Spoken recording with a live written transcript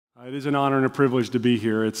It is an honor and a privilege to be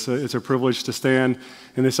here. It's a privilege to stand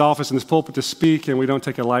in this office, in this pulpit to speak, and we don't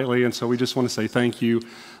take it lightly, and so we just want to say thank you.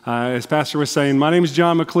 As Pastor was saying, my name is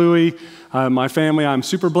John McCluey. My family, I'm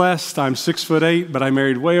super blessed. I'm 6'8", but I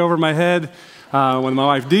married way over my head with my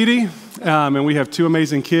wife, Dee Dee, and we have two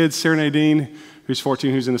amazing kids, Sarah Nadine, who's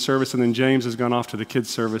 14, who's in the service, and then James has gone off to the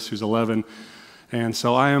kids' service, who's 11. And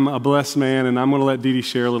so I am a blessed man, and I'm going to let Dee Dee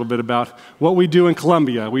share a little bit about what we do in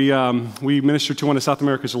Colombia. We minister to one of South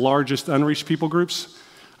America's largest unreached people groups.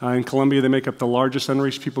 In Colombia, they make up the largest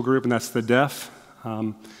unreached people group, and that's the deaf.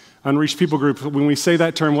 Unreached people group, when we say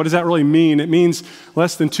that term, what does that really mean? It means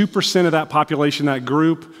less than 2% of that population, that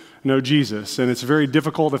group, know Jesus. And it's very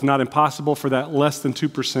difficult, if not impossible, for that less than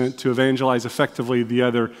 2% to evangelize effectively the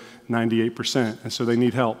other 98%. And so they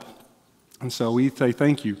need help. And so we say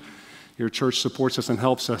thank you. Your church supports us and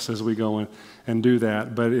helps us as we go and do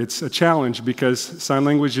that. But it's a challenge because sign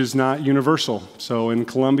language is not universal. So in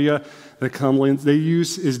Colombia, the sign language they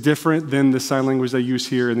use is different than the sign language they use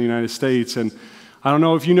here in the United States. And I don't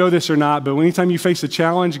know if you know this or not, but anytime you face a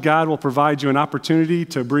challenge, God will provide you an opportunity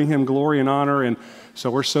to bring him glory and honor. And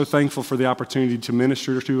so we're so thankful for the opportunity to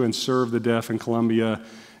minister to and serve the deaf in Colombia.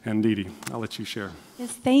 And Dee Dee, I'll let you share.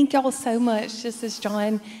 Yes, thank y'all so much. Just as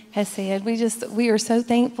John has said, we are so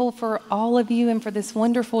thankful for all of you and for this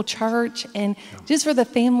wonderful church and just for the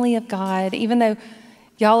family of God. Even though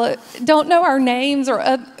y'all don't know our names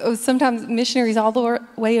or sometimes missionaries all the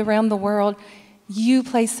way around the world, you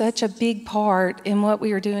play such a big part in what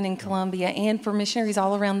we are doing in Colombia and for missionaries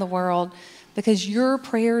all around the world because your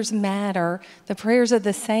prayers matter. The prayers of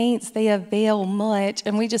the saints, they avail much.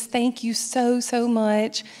 And we just thank you so, so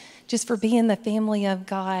much just for being the family of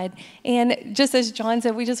God. And just as John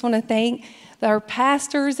said, we just want to thank our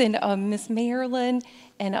pastors and Miss Marilyn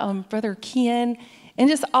and Brother Ken and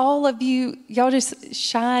just all of you. Y'all just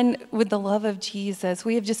shine with the love of Jesus.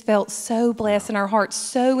 We have just felt so blessed in our hearts,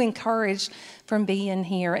 so encouraged from being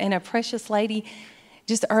here. And a precious lady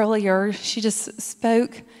just earlier, she just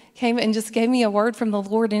came and just gave me a word from the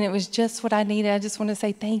Lord, and it was just what I needed. I just want to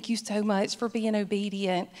say thank you so much for being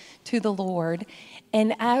obedient to the Lord.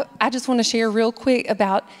 And I just want to share real quick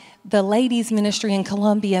about the ladies' ministry in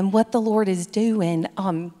Colombia and what the Lord is doing.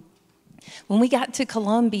 When we got to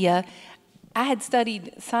Colombia, I had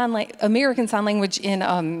studied American Sign Language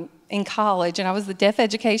in college, and I was the deaf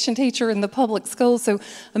education teacher in the public school, so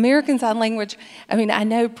American Sign Language, I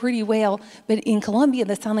know pretty well, but in Colombia,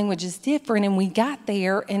 the sign language is different, and we got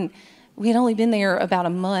there, and we had only been there about a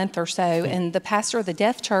month or so, and the pastor of the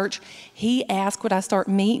deaf church, he asked would I start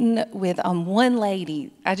meeting with one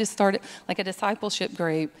lady. I just started like a discipleship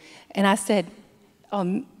group, and I said,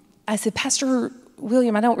 Pastor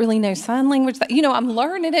William, I don't really know sign language. I'm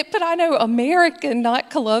learning it, but I know American, not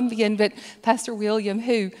Colombian. But Pastor William,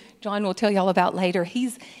 who John will tell y'all about later,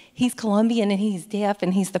 he's Colombian and he's deaf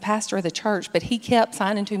and he's the pastor of the church. But he kept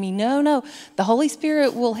signing to me, no, the Holy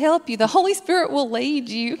Spirit will help you. The Holy Spirit will lead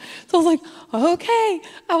you. So I was like, okay.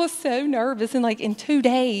 I was so nervous. And in 2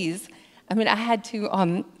 days, I had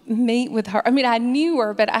to meet with her. I knew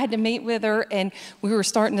her, but I had to meet with her, and we were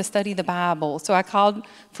starting to study the Bible. So I called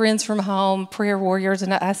friends from home, prayer warriors,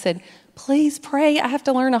 and I said, please pray. I have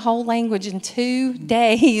to learn a whole language in 2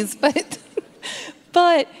 days. But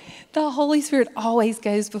the Holy Spirit always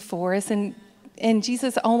goes before us, and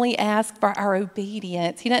Jesus only asks for our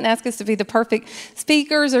obedience. He doesn't ask us to be the perfect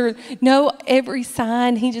speakers or know every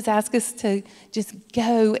sign. He just asks us to just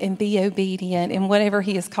go and be obedient in whatever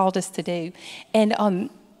he has called us to do. And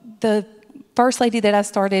the first lady that I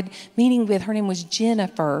started meeting with, her name was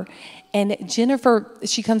Jennifer. And Jennifer,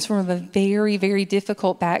 she comes from a very, very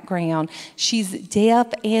difficult background. She's deaf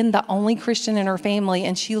and the only Christian in her family,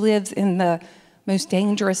 and she lives in the most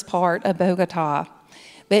dangerous part of Bogota.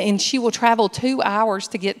 And she will travel 2 hours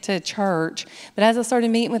to get to church. But as I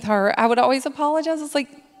started meeting with her, I would always apologize. I was like,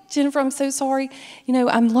 Jennifer, I'm so sorry.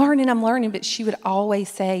 I'm learning. But she would always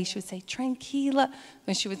say, tranquila,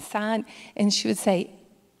 when she would sign. And she would say,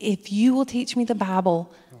 if you will teach me the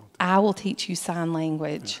Bible, I will teach you sign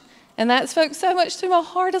language. And that spoke so much to my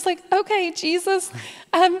heart. I was like, okay, Jesus,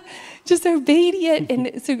 I'm just obedient.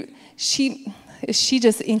 And so she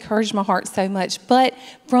just encouraged my heart so much. But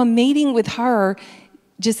from meeting with her,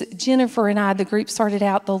 just Jennifer and I, the group started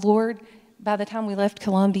out. The Lord, by the time we left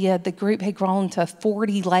Colombia, the group had grown to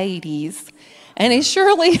 40 ladies. And it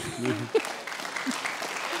surely...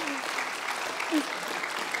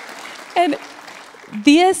 And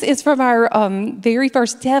this is from our very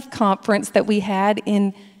first deaf conference that we had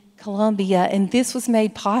in Colombia, and this was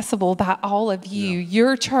made possible by all of you. Yeah.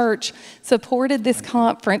 Your church supported this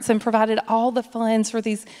conference and provided all the funds for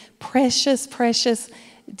these precious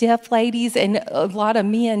deaf ladies and a lot of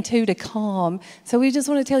men too to come. So we just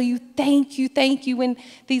want to tell you, thank you, thank you. And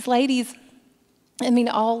these ladies, I mean,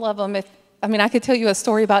 all of them, I could tell you a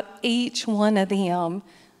story about each one of them.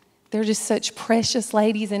 They're just such precious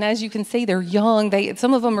ladies. And as you can see, they're young.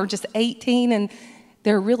 Some of them are just 18 and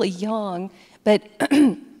they're really young. But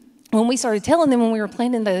when we started telling them when we were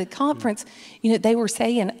planning the conference, they were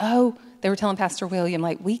saying, they were telling Pastor William,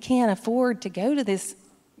 like, we can't afford to go to this,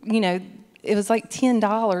 it was like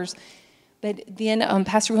 $10. But then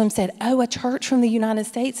Pastor William said, a church from the United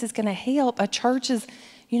States is going to help. A church is,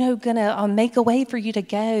 going to make a way for you to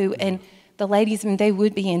go. And the ladies, they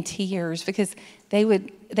would be in tears because they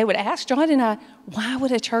would ask John and I, why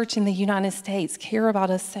would a church in the United States care about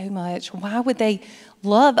us so much? Why would they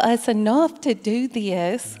love us enough to do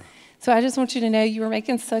this? So I just want you to know you are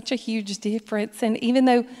making such a huge difference. And even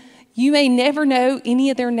though you may never know any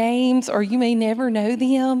of their names or you may never know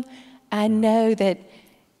them, I know that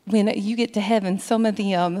when you get to heaven, some of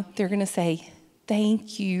them, they're going to say,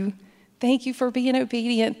 thank you. Thank you for being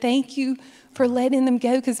obedient. Thank you for letting them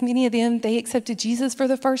go, because many of them, they accepted Jesus for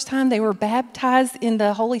the first time. They were baptized in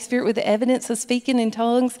the Holy Spirit with the evidence of speaking in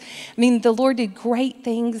tongues. The Lord did great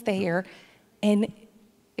things there, and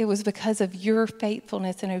it was because of your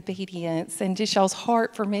faithfulness and obedience and just y'all's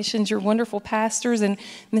heart for missions. You're wonderful pastors, and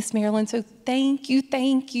Miss Marilyn, so thank you,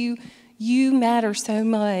 thank you. You matter so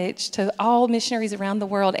much to all missionaries around the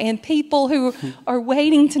world and people who are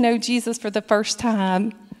waiting to know Jesus for the first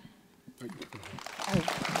time.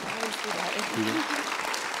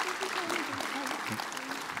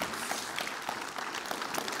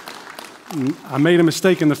 I made a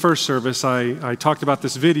mistake in the first service. I talked about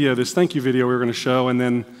this video, this thank you video we were going to show, and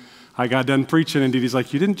then I got done preaching, and Dee Dee's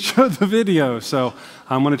like, you didn't show the video. So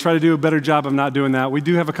I'm going to try to do a better job of not doing that. We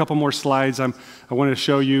do have a couple more slides I wanted to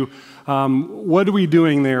show you. What are we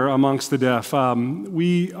doing there amongst the deaf?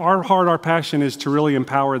 Our heart, our passion is to really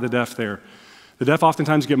empower the deaf there. The deaf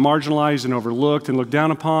oftentimes get marginalized and overlooked and looked down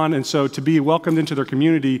upon, and so to be welcomed into their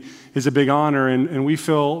community is a big honor, and we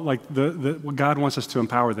feel like God wants us to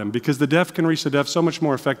empower them, because the deaf can reach the deaf so much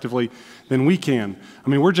more effectively than we can.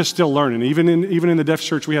 We're just still learning. Even in the deaf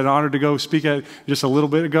church we had an honor to go speak at just a little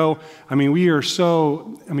bit ago. We are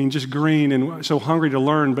so, just green and so hungry to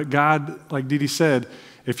learn, but God, like Dee Dee said,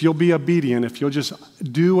 if you'll be obedient, if you'll just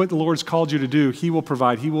do what the Lord's called you to do, He will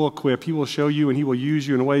provide, He will equip, He will show you, and He will use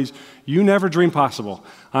you in ways you never dreamed possible.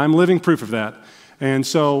 I'm living proof of that. And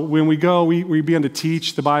so when we go, we begin to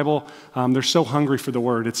teach the Bible. They're so hungry for the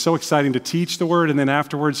Word. It's so exciting to teach the Word, and then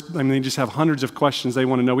afterwards, they just have hundreds of questions they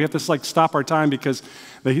want to know. We have to stop our time because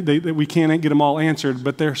we can't get them all answered,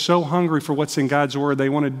 but they're so hungry for what's in God's Word. They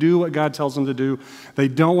want to do what God tells them to do. They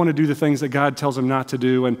don't want to do the things that God tells them not to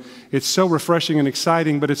do, and it's so refreshing and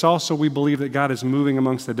exciting, but it's also, we believe that God is moving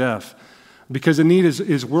amongst the deaf, because the need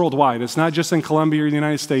is worldwide. It's not just in Colombia or the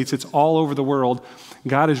United States. It's all over the world.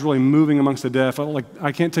 God is really moving amongst the deaf.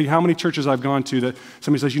 I can't tell you how many churches I've gone to that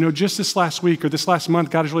somebody says, just this last week or this last month,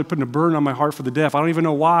 God is really putting a burden on my heart for the deaf. I don't even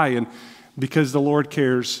know why. And because the Lord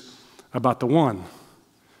cares about the one.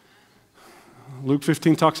 Luke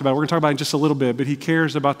 15 talks about it. We're going to talk about it in just a little bit, but He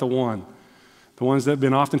cares about the one. The ones that have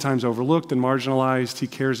been oftentimes overlooked and marginalized, He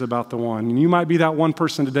cares about the one. And you might be that one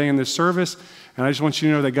person today in this service, and I just want you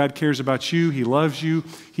to know that God cares about you. He loves you.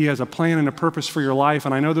 He has a plan and a purpose for your life.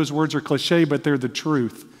 And I know those words are cliche, but they're the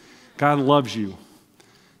truth. God loves you.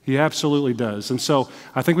 He absolutely does. And so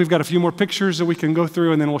I think we've got a few more pictures that we can go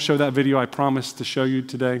through, and then we'll show that video I promised to show you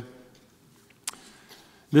today.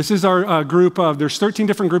 This is our group of, there's 13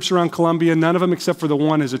 different groups around Colombia. None of them except for the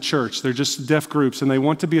one is a church. They're just deaf groups, and they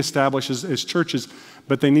want to be established as churches,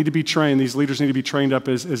 but they need to be trained. These leaders need to be trained up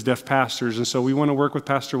as deaf pastors. And so we want to work with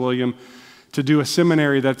Pastor William to do a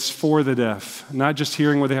seminary that's for the deaf, not just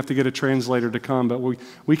hearing where they have to get a translator to come, but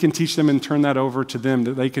we can teach them and turn that over to them,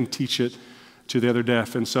 that they can teach it to the other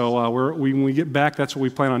deaf. And so when we get back, that's what we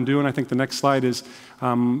plan on doing. I think the next slide is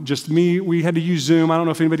just me. We had to use Zoom. I don't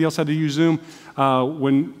know if anybody else had to use Zoom.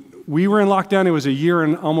 When we were in lockdown, it was a year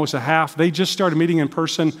and almost a half. They just started meeting in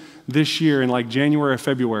person this year in January or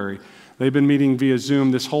February. They've been meeting via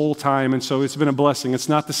Zoom this whole time, and so it's been a blessing. It's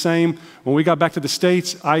not the same. When we got back to the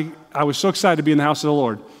States, I was so excited to be in the house of the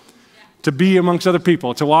Lord, to be amongst other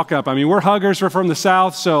people, to walk up. We're huggers. We're from the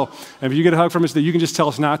South, so if you get a hug from us, that you can just tell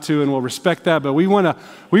us not to, and we'll respect that. But we want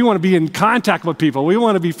to be in contact with people. We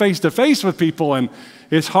want to be face-to-face with people, and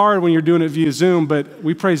it's hard when you're doing it via Zoom, but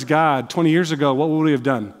we praise God. 20 years ago, what would we have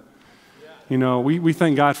done? We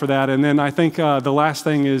thank God for that. And then I think the last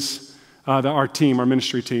thing is our team, our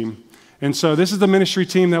ministry team. And so this is the ministry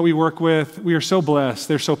team that we work with. We are so blessed.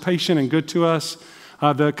 They're so patient and good to us.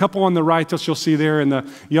 The couple on the right that you'll see there in the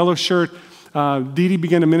yellow shirt, Dee Dee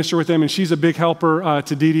began to minister with them, and she's a big helper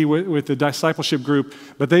to Dee Dee with the discipleship group.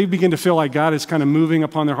 But they begin to feel like God is kind of moving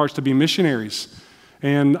upon their hearts to be missionaries.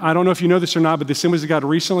 And I don't know if you know this or not, but the Assemblies of God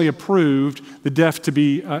recently approved the deaf to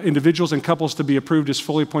be individuals and couples to be approved as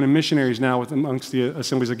fully appointed missionaries now amongst the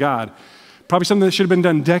Assemblies of God. Probably something that should have been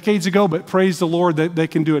done decades ago, but praise the Lord that they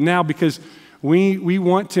can do it now, because we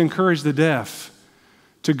want to encourage the deaf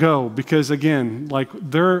to go, because again, like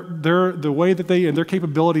the way that they and their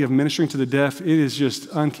capability of ministering to the deaf, it is just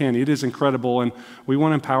uncanny. It is incredible, and we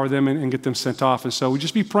want to empower them and get them sent off. And so we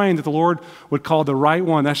just be praying that the Lord would call the right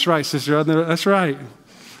one. That's right, Sister. That's right.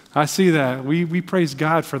 I see that. We praise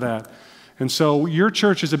God for that. And so your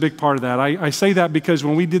church is a big part of that. I say that because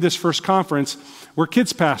when we did this first conference, we're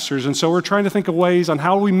kids pastors, and so we're trying to think of ways on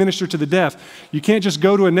how we minister to the deaf. You can't just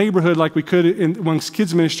go to a neighborhood like we could amongst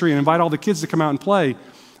kids ministry and invite all the kids to come out and play.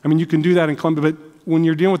 I mean, you can do that in Columbia, but when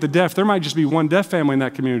you're dealing with the deaf, there might just be one deaf family in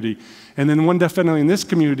that community, and then one deaf family in this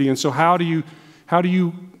community. And so how do you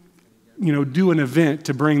do an event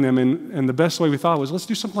to bring them? And the best way we thought was, let's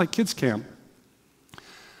do something like Kids Camp.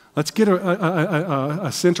 Let's get a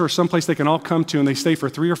center or someplace they can all come to, and they stay for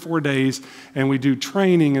 3 or 4 days, and we do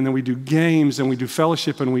training, and then we do games, and we do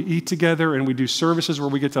fellowship, and we eat together, and we do services where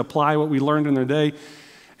we get to apply what we learned in their day.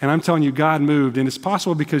 And I'm telling you, God moved, and it's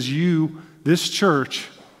possible because this church,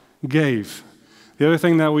 gave. The other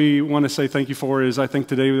thing that we want to say thank you for is I think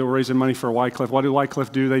today we're raising money for Wycliffe. What do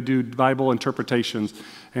Wycliffe do? They do Bible interpretations.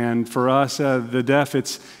 And for us, the deaf,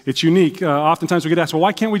 it's unique. Oftentimes we get asked, well,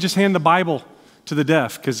 why can't we just hand the Bible to the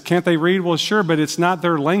deaf? Because can't they read? Well, sure, but it's not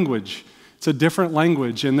their language. It's a different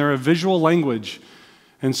language, and they're a visual language.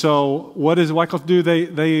 And so what does Wycliffe do?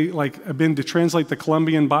 They have been to translate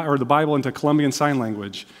the Bible into Colombian Sign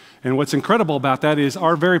Language. And what's incredible about that is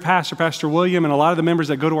our very pastor, Pastor William, and a lot of the members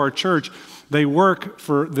that go to our church, they work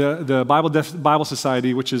for the Bible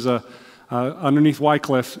Society, which is underneath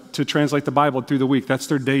Wycliffe, to translate the Bible through the week. That's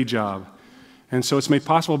their day job. And so it's made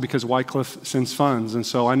possible because Wycliffe sends funds. And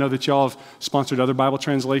so I know that y'all have sponsored other Bible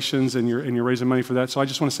translations, and you're raising money for that. So I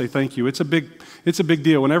just want to say thank you. It's a big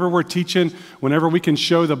deal. Whenever we're teaching, whenever we can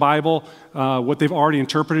show the Bible, what they've already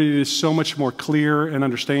interpreted, it is so much more clear and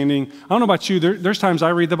understanding. I don't know about you, there's times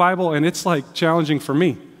I read the Bible and it's like challenging for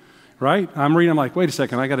me, right? I'm reading, I'm like, wait a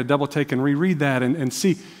second, I got to double take and reread that and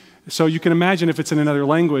see. So you can imagine if it's in another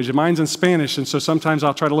language. Mine's in Spanish, and so sometimes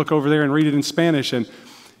I'll try to look over there and read it in Spanish, and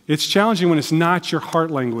it's challenging when it's not your heart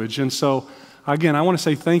language. And so, again, I want to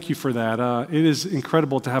say thank you for that. It is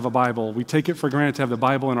incredible to have a Bible. We take it for granted to have the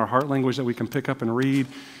Bible in our heart language that we can pick up and read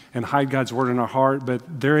and hide God's word in our heart, but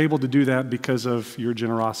they're able to do that because of your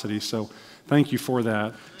generosity. So thank you for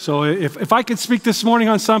that. So if I could speak this morning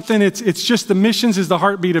on something, it's just the missions is the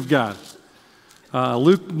heartbeat of God.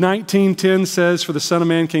 Luke 19:10 says, "For the Son of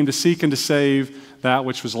Man came to seek and to save that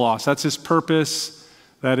which was lost." That's his purpose.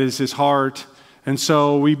 That is his heart. And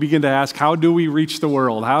so we begin to ask, how do we reach the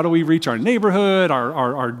world? How do we reach our neighborhood,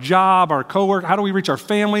 our job, our coworker? How do we reach our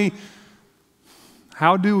family?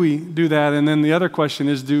 How do we do that? And then the other question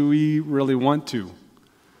is, do we really want to?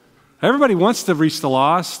 Everybody wants to reach the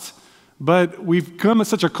lost, but we've come at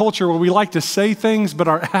such a culture where we like to say things, but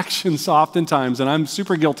our actions oftentimes, and I'm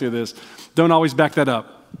super guilty of this, don't always back that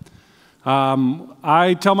up.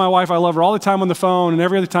 I tell my wife I love her all the time on the phone and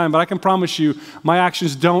every other time, but I can promise you my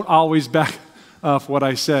actions don't always back up what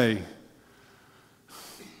I say.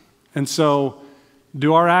 And so,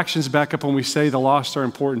 do our actions back up when we say the lost are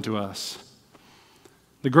important to us?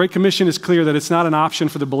 The Great Commission is clear that it's not an option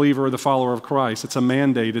for the believer or the follower of Christ. It's a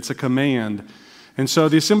mandate. It's a command. And so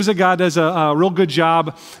the Assemblies of God does a real good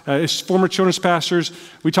job. As former children's pastors,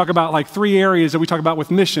 we talk about like 3 areas that we talk about with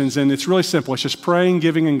missions, and it's really simple. It's just praying,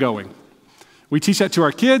 giving, and going. We teach that to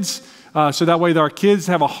our kids, so that way our kids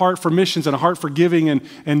have a heart for missions and a heart for giving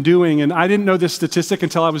and doing. And I didn't know this statistic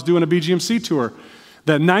until I was doing a BGMC tour,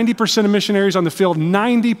 that 90% of missionaries on the field,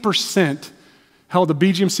 90% held a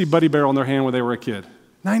BGMC buddy barrel in their hand when they were a kid.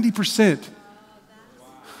 90%.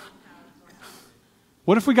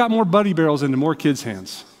 What if we got more buddy barrels into more kids'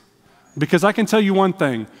 hands? Because I can tell you one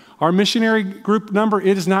thing, our missionary group number,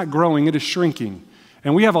 it is not growing, it is shrinking.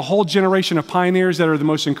 And we have a whole generation of pioneers that are the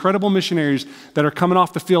most incredible missionaries that are coming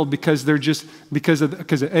off the field because they're just, because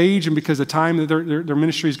of age and because of time that their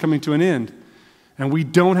ministry is coming to an end. And we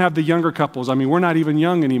don't have the younger couples. I mean, we're not even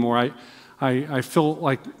young anymore. I feel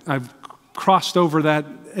like I've crossed over that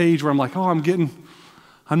age where I'm like,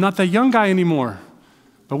 I'm not that young guy anymore.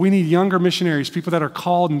 But we need younger missionaries, people that are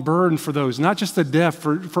called and burdened for those, not just the deaf,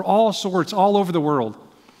 for all sorts, all over the world.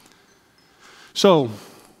 So,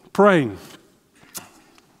 praying.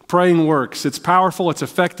 Praying works. It's powerful, it's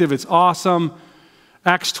effective, it's awesome.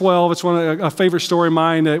 Acts 12, it's a favorite story of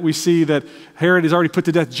mine that we see that Herod has already put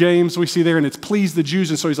to death James, we see there, and it's pleased the Jews.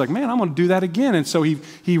 And so he's like, man, I'm going to do that again. And so he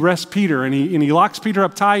arrests Peter, and he locks Peter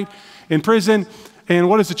up tight in prison. And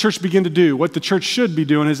what does the church begin to do? What the church should be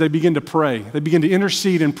doing is they begin to pray. They begin to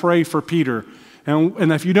intercede and pray for Peter.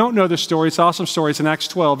 And if you don't know this story, it's an awesome story. It's in Acts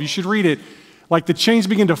 12. You should read it. Like the chains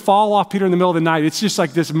begin to fall off Peter in the middle of the night. It's just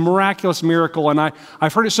like this miraculous miracle. And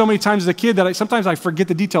I've heard it so many times as a kid that sometimes I forget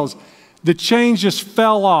the details. The chains just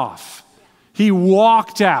fell off. He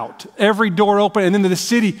walked out, every door open, and then to the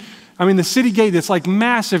city gate that's like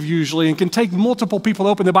massive usually and can take multiple people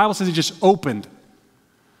to open. The Bible says it just opened.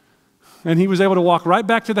 And he was able to walk right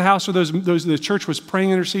back to the house where the church was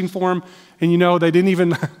praying, interceding for him. And they didn't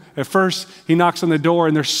even, at first, he knocks on the door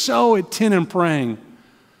and they're so intent in praying.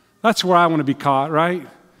 That's where I want to be caught, right?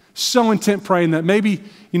 So intent praying that maybe,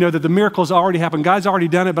 that the miracle's already happened. God's already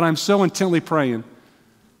done it, but I'm so intently praying.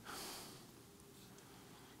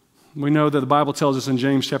 We know that the Bible tells us in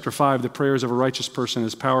James chapter 5, the prayers of a righteous person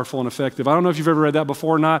is powerful and effective. I don't know if you've ever read that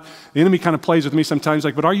before or not. The enemy kind of plays with me sometimes,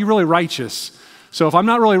 like, but are you really righteous? So if I'm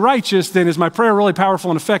not really righteous, then is my prayer really powerful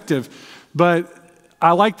and effective? But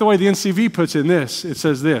I like the way the NCV puts it in this. It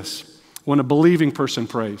says this, when a believing person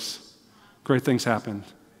prays, great things happen.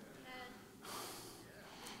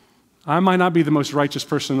 I might not be the most righteous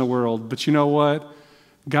person in the world, but you know what?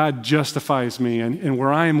 God justifies me, and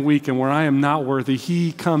where I am weak and where I am not worthy,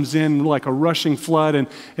 he comes in like a rushing flood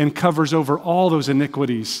and covers over all those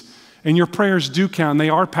iniquities. And your prayers do count, and they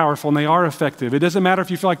are powerful, and they are effective. It doesn't matter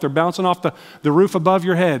if you feel like they're bouncing off the roof above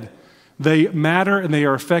your head. They matter, and they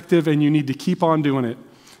are effective, and you need to keep on doing it.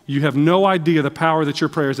 You have no idea the power that your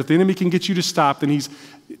prayers, if the enemy can get you to stop, then he's,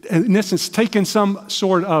 in essence, taken some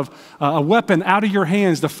sort of a weapon out of your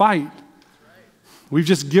hands to fight. We've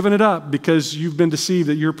just given it up because you've been deceived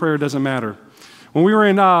that your prayer doesn't matter. When we were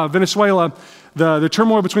in Venezuela, the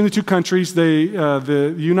turmoil between the two countries,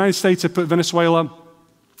 the United States had put Venezuela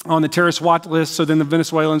on the terrorist watch list, so then the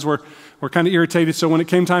Venezuelans were kind of irritated. So when it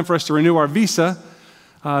came time for us to renew our visa,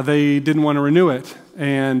 they didn't want to renew it.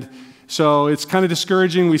 And so it's kind of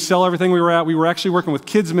discouraging. We sell everything we were at. We were actually working with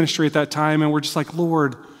kids ministry at that time, and we're just like,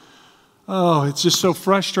 Lord, oh, it's just so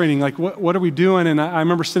frustrating. Like, what are we doing? And I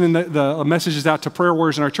remember sending the messages out to prayer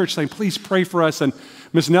warriors in our church saying, please pray for us. And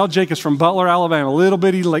Miss Nell Jacobs from Butler, Alabama, a little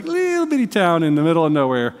bitty town in the middle of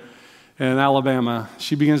nowhere in Alabama,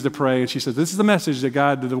 she begins to pray. And she said, this is the message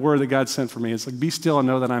the word that God sent for me. It's like, be still and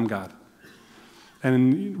know that I'm God.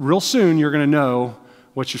 And real soon, you're going to know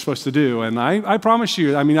what you're supposed to do. And I promise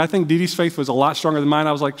you, I think Dee Dee's faith was a lot stronger than mine.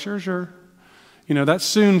 I was like, sure. That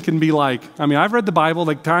soon can be like, I've read the Bible,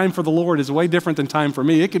 like time for the Lord is way different than time for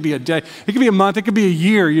me. It could be a day, it could be a month, it could be a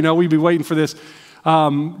year, we'd be waiting for this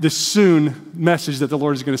soon message that the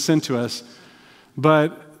Lord is going to send to us.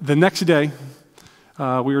 But the next day,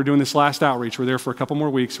 we were doing this last outreach. We're there for a couple more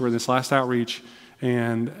weeks. We're in this last outreach.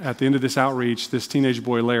 And at the end of this outreach, this teenage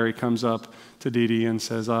boy, Larry, comes up to Dee Dee and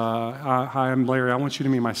says, hi, I'm Larry. I want you to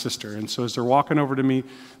meet my sister. And so as they're walking over to meet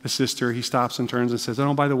the sister, he stops and turns and says,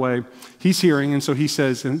 oh, by the way, he's hearing. And so he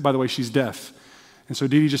says, and by the way, she's deaf. And so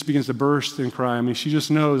Dee Dee just begins to burst and cry. She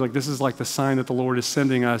just knows, like, this is like the sign that the Lord is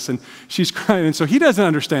sending us. And she's crying. And so he doesn't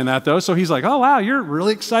understand that, though. So he's like, oh, wow, you're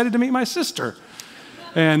really excited to meet my sister.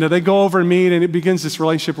 And they go over and meet, and it begins this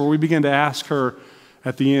relationship where we begin to ask her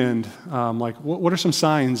at the end, what are some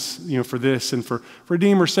signs, for this and for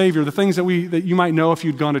Redeemer, Savior, the things that you might know if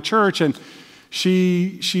you'd gone to church. And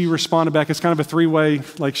she responded back. It's kind of a three-way,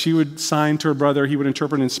 like she would sign to her brother, he would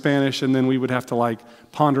interpret in Spanish, and then we would have to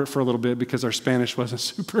ponder it for a little bit because our Spanish wasn't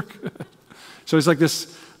super good. So it's like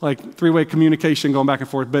this three-way communication going back and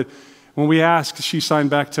forth. But when we asked, she signed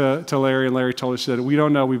back to Larry, and Larry told us, she said, we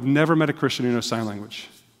don't know. We've never met a Christian who knows sign language.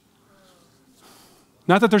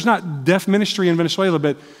 Not that there's not deaf ministry in Venezuela,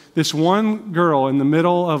 but this one girl in the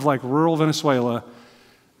middle of rural Venezuela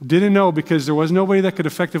didn't know because there was nobody that could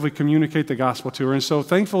effectively communicate the gospel to her. And so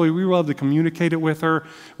thankfully we were able to communicate it with her,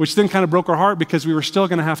 which then kind of broke her heart because we were still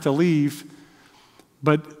going to have to leave.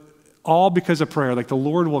 But all because of prayer, the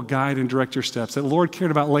Lord will guide and direct your steps. That the Lord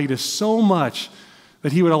cared about Leda so much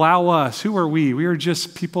that he would allow us, who are we? We are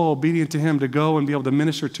just people obedient to him to go and be able to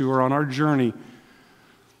minister to her on our journey.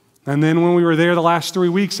 And then when we were there the last 3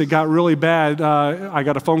 weeks, it got really bad. I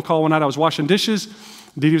got a phone call one night. I was washing dishes.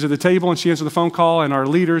 Dee Dee was at the table, and she answered the phone call, and our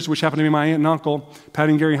leaders, which happened to be my aunt and uncle,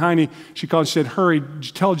 Patty and Gary Heine, she called and said, hurry,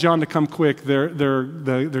 tell John to come quick.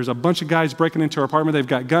 There's a bunch of guys breaking into our apartment. They've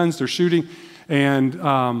got guns. They're shooting, and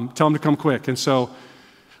tell them to come quick. And so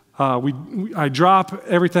I drop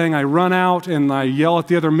everything. I run out, and I yell at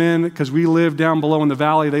the other men because we lived down below in the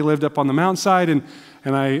valley. They lived up on the mountainside, and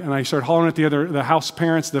I started hollering at the house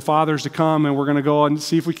parents, the fathers to come, and we're going to go and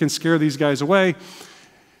see if we can scare these guys away.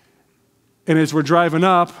 And as we're driving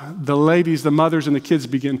up, the ladies, the mothers, and the kids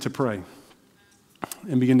begin to pray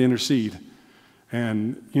and begin to intercede.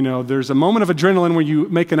 And, there's a moment of adrenaline when you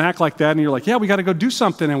make an act like that, and you're like, yeah, we got to go do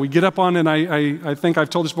something. And we get up on, and I think I've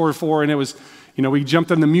told this before, and it was, we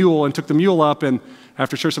jumped on the mule and took the mule up, and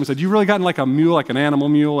after church, someone said, you really gotten like a mule, like an animal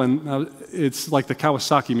mule? And it's like the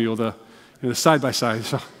Kawasaki mule, the side-by-side.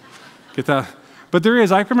 So get that. But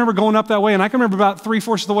I can remember going up that way, and I can remember about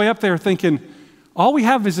 3/4 of the way up there thinking, all we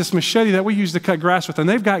have is this machete that we use to cut grass with, and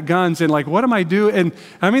they've got guns, and like, what am I doing?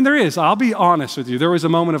 And there is. I'll be honest with you. There was a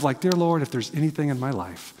moment of like, dear Lord, if there's anything in my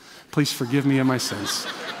life, please forgive me of my sins.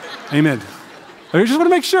 Amen. I just want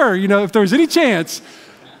to make sure, if there's any chance.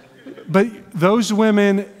 But those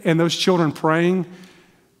women and those children praying,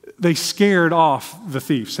 they scared off the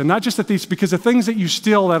thieves. And not just the thieves, because the things that you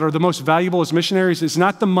steal that are the most valuable as missionaries is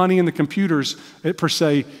not the money and the computers per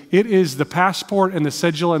se. It is the passport and the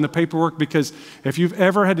schedule and the paperwork, because if you've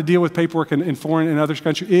ever had to deal with paperwork in foreign and other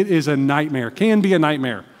countries, it is a nightmare, can be a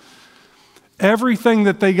nightmare. Everything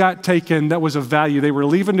that they got taken that was of value, they were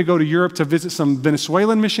leaving to go to Europe to visit some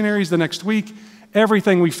Venezuelan missionaries the next week.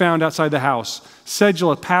 Everything we found outside the house,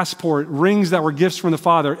 schedule, a passport, rings that were gifts from the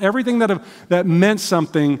Father, everything that meant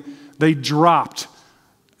something, they dropped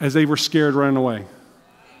as they were scared running away.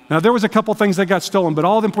 Now, there was a couple things that got stolen, but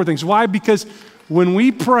all the important things. Why? Because when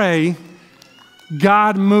we pray,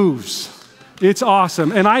 God moves. It's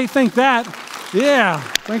awesome. And I think that, yeah,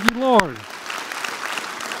 thank you, Lord.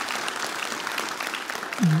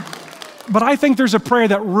 But I think there's a prayer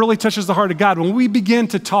that really touches the heart of God when we begin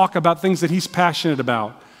to talk about things that he's passionate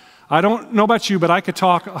about. I don't know about you, but I could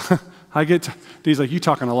talk. He's like, you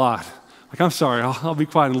talking a lot. Like, I'm sorry, I'll be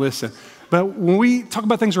quiet and listen. But when we talk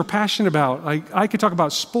about things we're passionate about, I could talk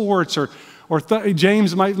about sports or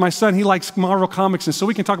James, my son, he likes Marvel comics, and so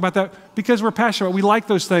we can talk about that because we're passionate about it. We like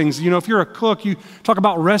those things. If you're a cook, you talk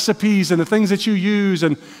about recipes and the things that you use,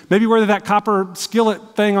 and maybe whether that copper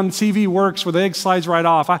skillet thing on the TV works where the egg slides right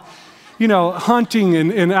off. Hunting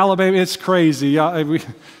in Alabama, it's crazy.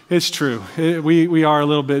 It's true. We are a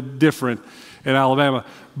little bit different in Alabama.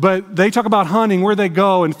 But they talk about hunting, where they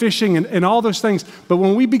go, and fishing, and all those things. But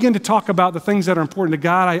when we begin to talk about the things that are important to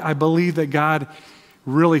God, I believe that God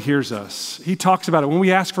really hears us. He talks about it. When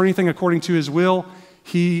we ask for anything according to his will,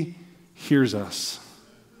 he hears us.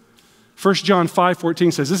 1 John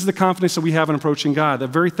 5:14 says, this is the confidence that we have in approaching God. That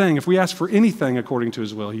very thing, if we ask for anything according to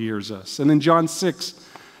his will, he hears us. And then John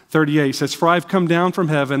 6:38 says, for I've come down from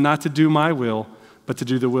heaven not to do my will, but to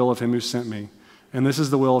do the will of him who sent me. And this is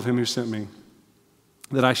the will of him who sent me,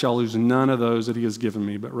 that I shall lose none of those that he has given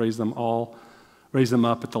me, but raise them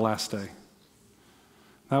up at the last day.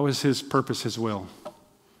 That was his purpose, his will.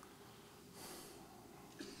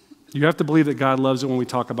 You have to believe that God loves it when we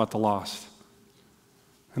talk about the lost.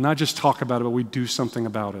 And not just talk about it, but we do something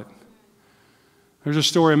about it. There's a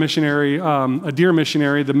story, a missionary, a dear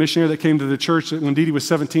missionary, the missionary that came to the church when Dee Dee was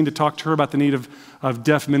 17 to talk to her about the need of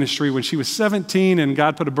deaf ministry. When she was 17 and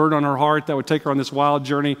God put a burden on her heart that would take her on this wild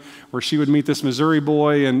journey where she would meet this Missouri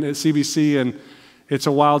boy and at CBC, and it's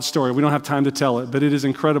a wild story. We don't have time to tell it, but it is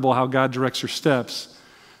incredible how God directs her steps.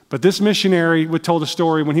 But this missionary would tell the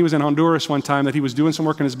story when he was in Honduras one time that he was doing some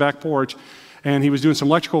work on his back porch, and he was doing some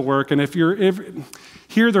electrical work. And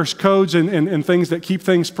here there's codes and things that keep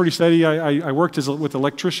things pretty steady. I worked with an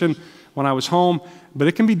electrician when I was home, but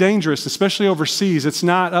it can be dangerous, especially overseas. It's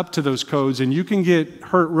not up to those codes, and you can get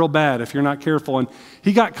hurt real bad if you're not careful. And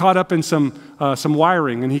he got caught up in some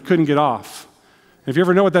wiring, and he couldn't get off. If you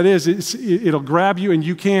ever know what that is, it'll grab you, and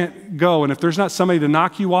you can't go. And if there's not somebody to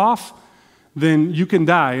knock you off, then you can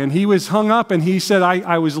die. And he was hung up, and he said,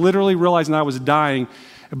 I was literally realizing I was dying,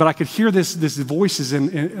 but I could hear these voices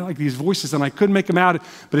and like these voices, and I couldn't make them out.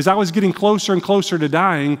 But as I was getting closer and closer to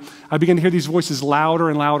dying, I began to hear these voices louder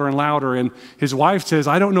and louder and louder. And his wife says,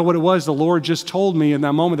 I don't know what it was. The Lord just told me in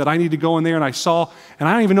that moment that I need to go in there, and I saw, and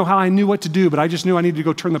I don't even know how I knew what to do, but I just knew I needed to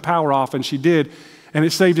go turn the power off, and she did, and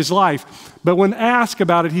it saved his life. But when asked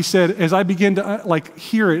about it, he said, as I began to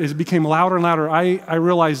hear it, as it became louder and louder, I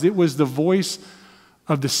realized it was the voice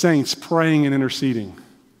of the saints praying and interceding.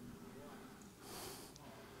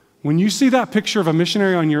 When you see that picture of a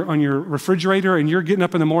missionary on your refrigerator, and you're getting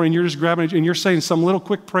up in the morning, you're just grabbing it, and you're saying some little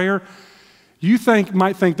quick prayer, you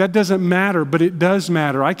might think that doesn't matter, but it does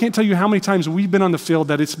matter. I can't tell you how many times we've been on the field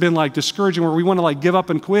that it's been discouraging, where we want to give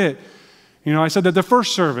up and quit. I said that the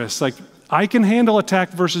first service, I can handle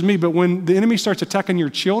attack versus me, but when the enemy starts attacking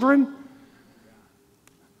your children,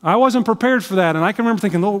 I wasn't prepared for that. And I can remember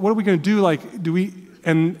thinking, Lord, what are we going to do?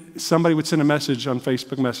 And somebody would send a message on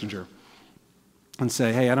Facebook Messenger. and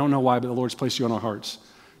say, hey, I don't know why, but the Lord's placed you on our hearts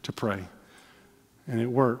to pray. And it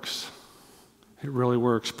works. It really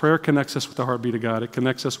works. Prayer connects us with the heartbeat of God. It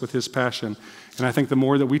connects us with his passion. And I think the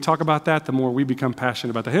more that we talk about that, the more we become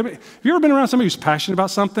passionate about that. Have you ever been around somebody who's passionate about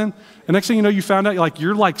something? And next thing you know, you found out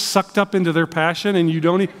you're like sucked up into their passion and you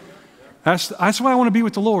don't. That's why I want to be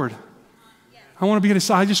with the Lord.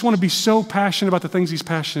 I just want to be so passionate about the things he's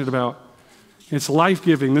passionate about. It's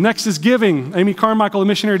life-giving. The next is giving. Amy Carmichael, a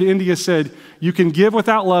missionary to India, said, you can give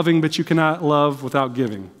without loving, but you cannot love without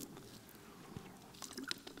giving.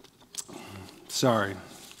 Sorry.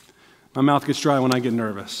 My mouth gets dry when I get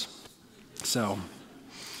nervous. So,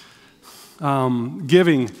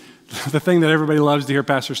 giving, the thing that everybody loves to hear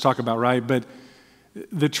pastors talk about, right? But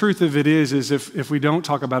the truth of it is if we don't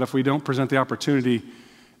talk about it, if we don't present the opportunity,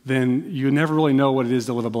 then you never really know what it is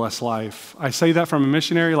to live a blessed life. I say that from a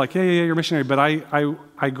missionary, like, yeah, you're a missionary, but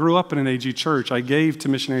I grew up in an AG church. I gave to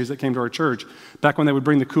missionaries that came to our church back when they would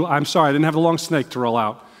bring I'm sorry, I didn't have the long snake to roll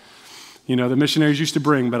out. The missionaries used to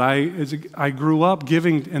bring, but I grew up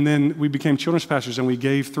giving, and then we became children's pastors, and we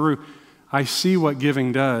gave through. I see what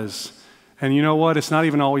giving does. And you know what? It's not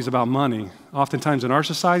even always about money. Oftentimes in our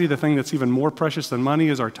society, the thing that's even more precious than money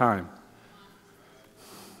is our time.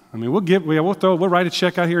 I mean, we'll write a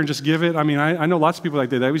check out here and just give it. I mean, I know lots of people like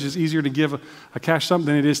that. It was just easier to give a cash something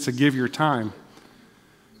than it is to give your time.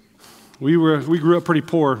 We grew up pretty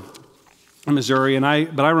poor in Missouri,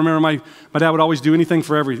 but I remember my dad would always do anything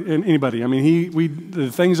for anybody. I mean,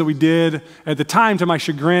 the things that we did at the time, to my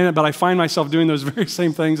chagrin, but I find myself doing those very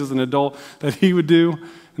same things as an adult that he would do.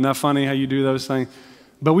 Isn't that funny how you do those things?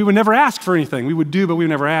 But we would never ask for anything. We would do, but we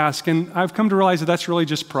would never ask. And I've come to realize that that's really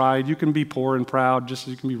just pride. You can be poor and proud just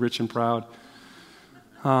as you can be rich and proud.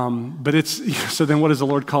 So then what does the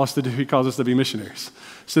Lord call us to do? He calls us to be missionaries.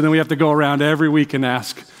 So then we have to go around every week and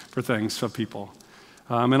ask for things from people.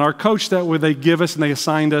 And our coach that they give us and they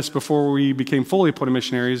assigned us before we became fully appointed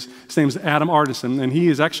missionaries, his name is Adam Artisan, and he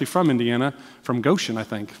is actually from Indiana, from Goshen, I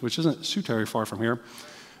think, which isn't too very far from here.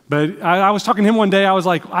 But I was talking to him one day, I was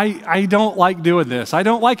like, I don't like doing this. I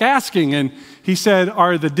don't like asking. And he said,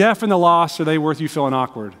 are the deaf and the lost, are they worth you feeling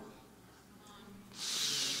awkward?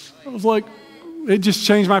 I was like, it just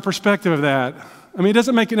changed my perspective of that. I mean, it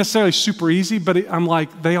doesn't make it necessarily super easy, but I'm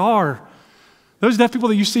like, they are. Those deaf people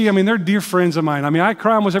that you see, I mean, they're dear friends of mine. I mean, I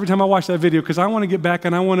cry almost every time I watch that video because I want to get back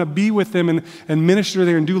and I want to be with them and minister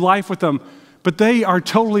there and do life with them. But they are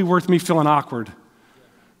totally worth me feeling awkward.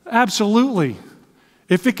 Absolutely.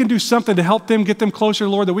 If it can do something to help them, get them closer to the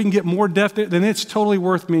Lord, that we can get more deaf, then it's totally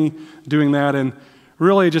worth me doing that. And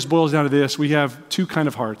really, it just boils down to this. We have two kind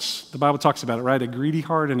of hearts. The Bible talks about it, right? A greedy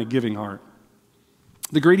heart and a giving heart.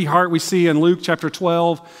 The greedy heart we see in Luke chapter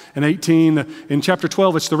 12 and 18. In chapter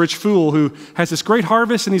 12, it's the rich fool who has this great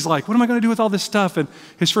harvest, and he's like, what am I going to do with all this stuff? And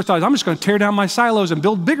his first thought is, I'm just going to tear down my silos and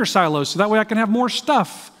build bigger silos so that way I can have more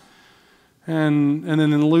stuff. And then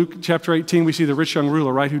in Luke chapter 18, we see the rich young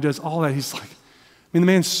ruler, right, who does all that. He's like, the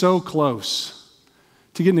man's so close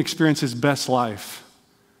to getting to experience his best life.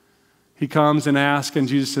 He comes and asks, and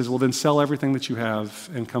Jesus says, well, then sell everything that you have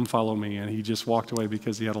and come follow me. And he just walked away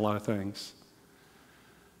because he had a lot of things.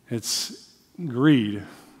 It's greed.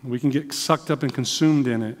 We can get sucked up and consumed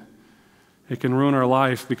in it. It can ruin our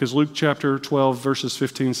life because Luke chapter 12, verses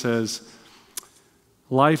 15 says,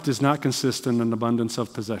 life does not consist in an abundance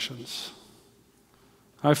of possessions.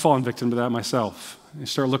 I've fallen victim to that myself. You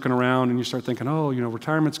start looking around and you start thinking, oh,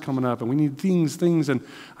 retirement's coming up and we need things, and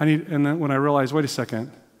then when I realize, wait a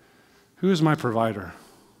second, who is my provider?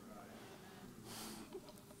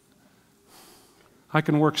 I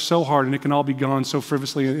can work so hard and it can all be gone so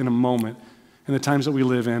frivolously in a moment in the times that we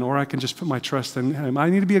live in, or I can just put my trust in him. I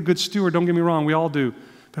need to be a good steward, don't get me wrong, we all do.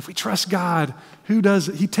 But if we trust God, who does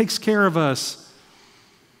it? He takes care of us.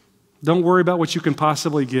 Don't worry about what you can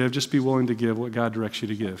possibly give. Just be willing to give what God directs you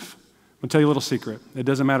to give. I'm going to tell you a little secret. It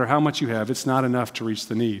doesn't matter how much you have. It's not enough to reach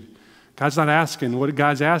the need. God's not asking. What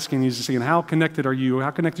God's asking, he's just saying, how connected are you? How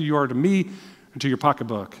connected you are to me and to your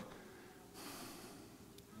pocketbook?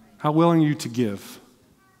 How willing are you to give?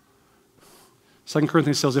 2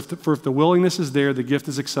 Corinthians says, if the willingness is there, the gift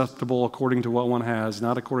is acceptable according to what one has,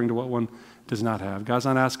 not according to what one does not have. God's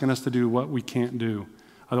not asking us to do what we can't do.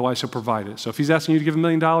 Otherwise, he'll provide it. So if he's asking you to give $1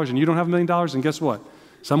 million and you don't have $1 million, then guess what?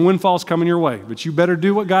 Some windfall's coming your way, but you better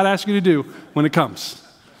do what God asks you to do when it comes.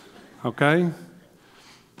 Okay?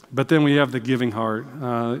 But then we have the giving heart.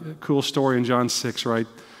 Cool story in John 6, right?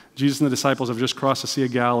 Jesus and the disciples have just crossed the Sea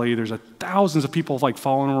of Galilee. There's thousands of people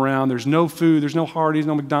following around. There's no food. There's no Hardee's,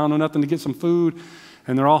 no McDonald's, nothing to get some food.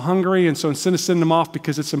 And they're all hungry. And so instead of sending them off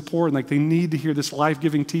because it's important, they need to hear this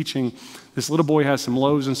life-giving teaching, this little boy has some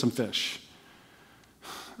loaves and some fish.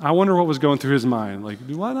 I wonder what was going through his mind. Like,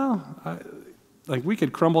 do I know? Like, we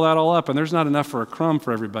could crumble that all up, and there's not enough for a crumb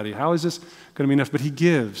for everybody. How is this going to be enough? But he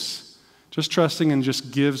gives, just trusting and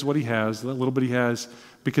just gives what he has, that little bit he has,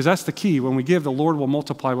 because that's the key. When we give, the Lord will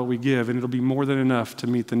multiply what we give, and it'll be more than enough to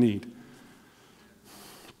meet the need.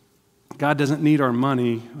 God doesn't need our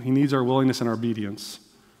money. He needs our willingness and our obedience.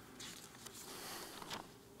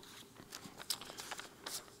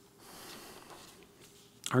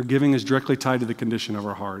 Our giving is directly tied to the condition of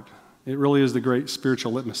our heart. It really is the great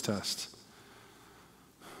spiritual litmus test.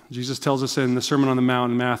 Jesus tells us in the Sermon on the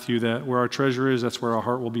Mount in Matthew that where our treasure is, that's where our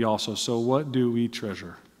heart will be also. So what do we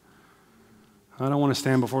treasure? I don't want to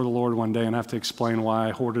stand before the Lord one day and have to explain why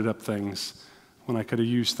I hoarded up things when I could have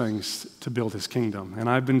used things to build his kingdom. And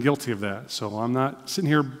I've been guilty of that. So I'm not sitting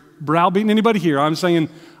here browbeating anybody here. I'm saying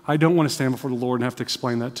I don't want to stand before the Lord and have to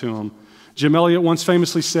explain that to him. Jim Elliot once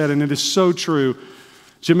famously said, and it is so true,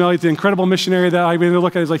 Jim Elliot, the incredible missionary that I've been to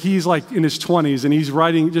look at, he's like in his 20s, and he's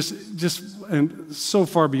writing just and so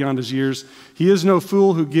far beyond his years. He is no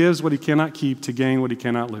fool who gives what he cannot keep to gain what he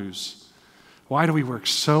cannot lose. Why do we work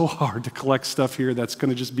so hard to collect stuff here that's going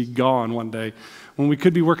to just be gone one day when we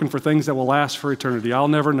could be working for things that will last for eternity? I'll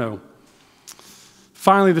never know.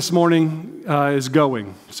 Finally, this morning is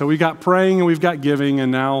going. So we got praying and we've got giving,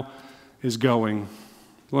 and now is going.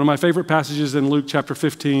 One of my favorite passages in Luke chapter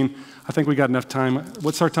 15. I think we got enough time.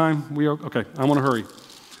 What's our time? Okay, I want to hurry.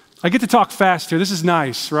 I get to talk fast here. This is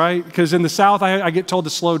nice, right? Because in the South, I get told to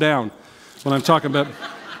slow down when I'm talking about.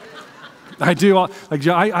 I do.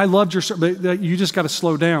 I loved your, but you just got to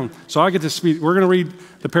slow down. So I get to speak. We're going to read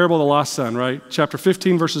the parable of the lost son, right? Chapter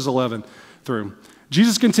 15, verses 11 through.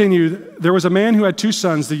 Jesus continued, there was a man who had 2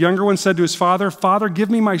 sons. The younger one said to his father, Father, give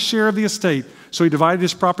me my share of the estate. So he divided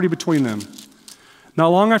his property between them. Not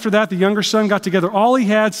long after that, the younger son got together all he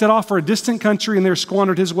had, set off for a distant country, and there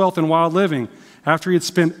squandered his wealth in wild living. After he had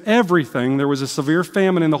spent everything, there was a severe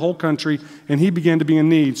famine in the whole country, and he began to be in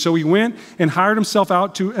need. So he went and hired himself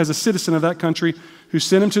out as a citizen of that country, who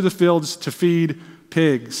sent him to the fields to feed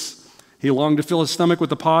pigs. He longed to fill his stomach with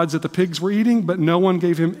the pods that the pigs were eating, but no one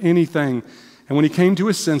gave him anything. And when he came to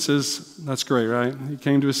his senses, that's great, right? He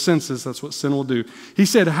came to his senses, that's what sin will do. He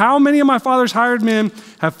said, how many of my father's hired men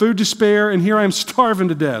have food to spare, and here I am starving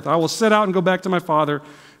to death? I will set out and go back to my father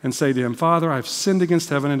and say to him, Father, I have sinned against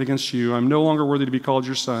heaven and against you. I'm no longer worthy to be called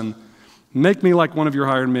your son. Make me like one of your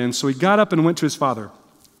hired men. So he got up and went to his father.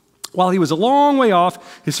 While he was a long way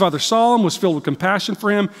off, his father saw him, was filled with compassion for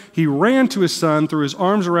him. He ran to his son, threw his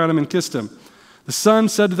arms around him, and kissed him. The son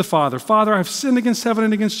said to the father, Father, I have sinned against heaven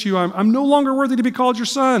and against you. I'm no longer worthy to be called your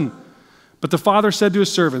son. But the father said to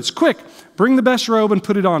his servants, quick, bring the best robe and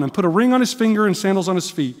put it on him. Put a ring on his finger and sandals on his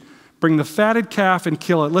feet. Bring the fatted calf and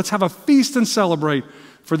kill it. Let's have a feast and celebrate.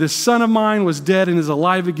 For this son of mine was dead and is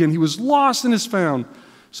alive again. He was lost and is found.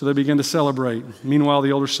 So they began to celebrate. Meanwhile,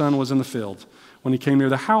 the older son was in the field. When he came near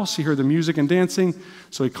the house, he heard the music and dancing.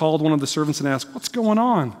 So he called one of the servants and asked, what's going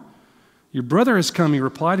on? Your brother has come, he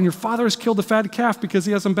replied, and your father has killed the fatted calf because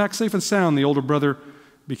he has him back safe and sound. The older brother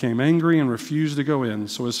became angry and refused to go in.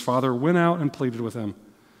 So his father went out and pleaded with him.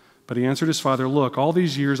 But he answered his father, look, all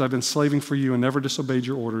these years I've been slaving for you and never disobeyed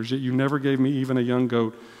your orders, yet you never gave me even a young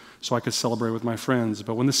goat so I could celebrate with my friends.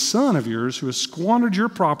 But when the son of yours who has squandered your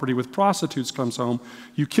property with prostitutes comes home,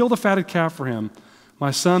 you kill the fatted calf for him.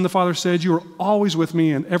 My son, the father said, you are always with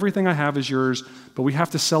me and everything I have is yours, but we have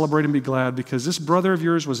to celebrate and be glad because this brother of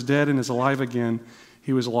yours was dead and is alive again.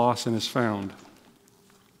 He was lost and is found.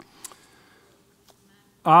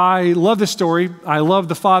 I love this story. I love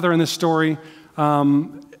the father in this story.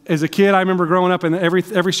 As a kid, I remember growing up and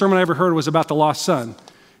every sermon I ever heard was about the lost son,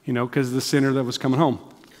 because of the sinner that was coming home.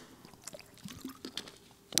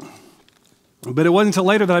 But it wasn't until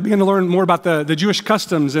later that I began to learn more about the Jewish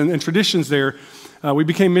customs and traditions there. We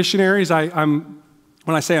became missionaries.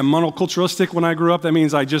 When I say I'm monoculturalistic when I grew up, that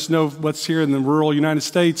means I just know what's here in the rural United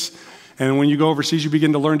States. And when you go overseas, you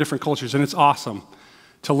begin to learn different cultures. And it's awesome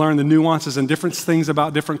to learn the nuances and different things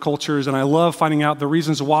about different cultures. And I love finding out the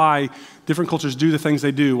reasons why different cultures do the things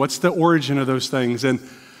they do. What's the origin of those things?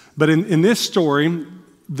 But in this story,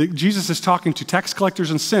 Jesus is talking to tax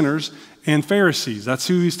collectors and sinners and Pharisees. That's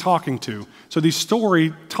who he's talking to. So the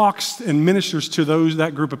story talks and ministers to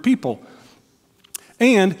that group of people.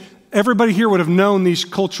 And everybody here would have known these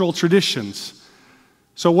cultural traditions.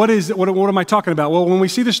 So what am I talking about? Well, when we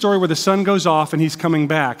see the story where the son goes off and he's coming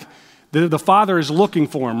back, the father is looking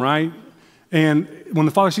for him, right? And when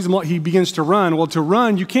the father sees him, he begins to run. Well, to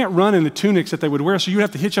run, you can't run in the tunics that they would wear, so you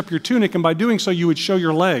have to hitch up your tunic, and by doing so, you would show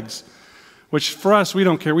your legs. Which for us, we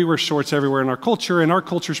don't care. We wear shorts everywhere in our culture, and our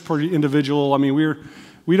culture is pretty individual. I mean,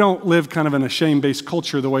 We don't live kind of in a shame-based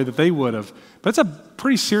culture the way that they would have. But it's a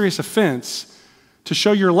pretty serious offense to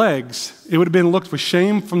show your legs. It would have been looked with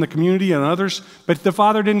shame from the community and others, but the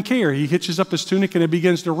father didn't care. He hitches up his tunic and it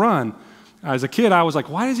begins to run. As a kid, I was like,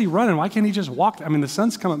 why is he running? Why can't he just walk? I mean, the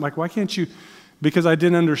sun's coming. Like, why can't you? Because I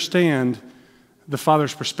didn't understand the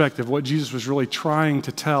father's perspective, what Jesus was really trying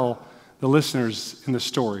to tell the listeners in the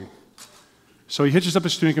story. So he hitches up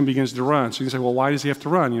his tunic and begins to run. So you can say, well, why does he have to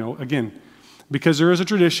run? Again, because there is a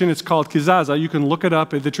tradition, it's called kizaza. You can look it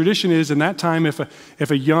up. The tradition is in that time, if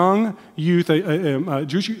a young youth, a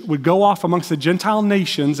Jewish would go off amongst the Gentile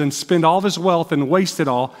nations and spend all of his wealth and waste it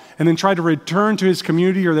all, and then try to return to his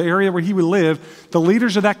community or the area where he would live, the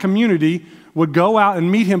leaders of that community would go out and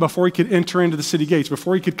meet him before he could enter into the city gates,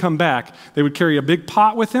 before he could come back. They would carry a big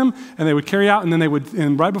pot with him, and they would carry out, and then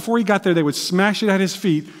and right before he got there, they would smash it at his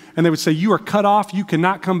feet, and they would say, you are cut off, you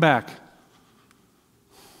cannot come back.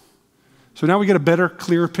 So now we get a better,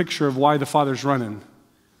 clearer picture of why the Father's running.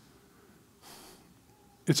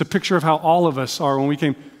 It's a picture of how all of us are when we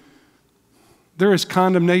came. There is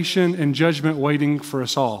condemnation and judgment waiting for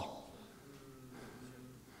us all.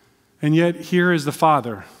 And yet here is the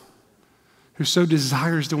Father who so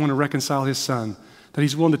desires to want to reconcile his Son that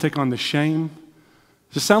he's willing to take on the shame.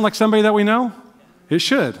 Does it sound like somebody that we know? It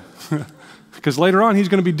should. Because later on he's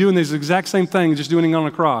going to be doing this exact same thing, just doing it on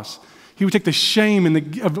a cross. He would take the shame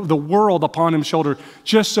of the world upon his shoulder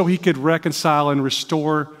just so he could reconcile and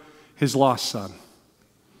restore his lost son.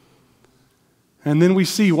 And then we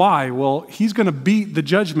see why. Well, he's going to beat the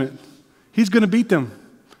judgment. He's going to beat them.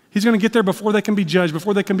 He's going to get there before they can be judged,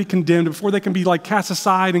 before they can be condemned, before they can be cast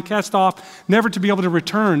aside and cast off, never to be able to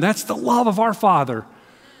return. That's the love of our Father.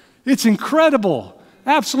 It's incredible.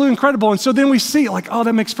 Absolutely incredible. And so then we see oh,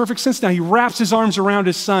 that makes perfect sense now. He wraps his arms around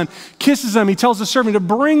his son, kisses him. He tells the servant to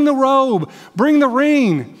bring the robe, bring the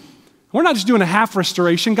ring. We're not just doing a half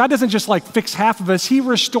restoration. God doesn't just fix half of us. He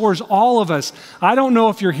restores all of us. I don't know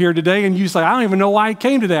if you're here today and you say, I don't even know why I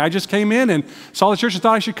came today. I just came in and saw the church and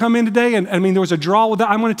thought I should come in today. And there was a draw with that.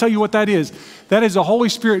 I'm going to tell you what that is. That is the Holy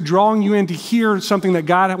Spirit drawing you in to hear something that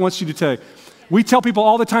God wants you to tell you. We tell people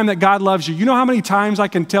all the time that God loves you. You know how many times I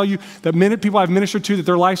can tell you that people I've ministered to that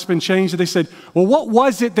their life's been changed, and they said, well, what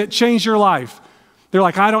was it that changed your life? They're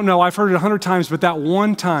like, I don't know. I've heard it 100 times, but that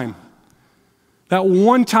one time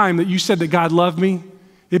that you said that God loved me,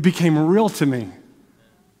 it became real to me.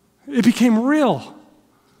 It became real.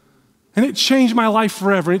 And it changed my life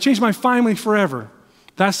forever. It changed my family forever.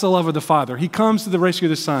 That's the love of the Father. He comes to the rescue of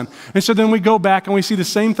the Son. And so then we go back and we see the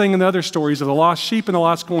same thing in the other stories of the lost sheep and the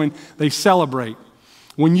lost coin. They celebrate.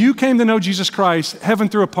 When you came to know Jesus Christ, heaven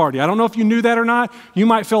threw a party. I don't know if you knew that or not. You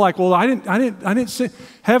might feel like, well, I didn't say.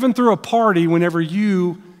 Heaven threw a party whenever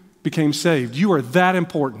you became saved. You are that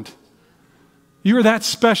important. You are that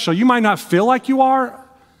special. You might not feel like you are,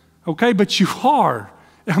 okay, but you are.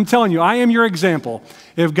 I'm telling you, I am your example.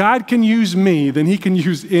 If God can use me, then he can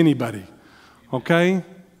use anybody. Okay?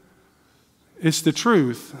 It's the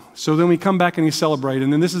truth. So then we come back and we celebrate.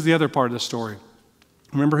 And then this is the other part of the story.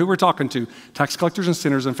 Remember who we're talking to? Tax collectors and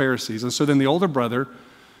sinners and Pharisees. And so then the older brother,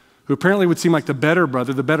 who apparently would seem like the better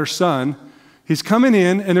brother, the better son, he's coming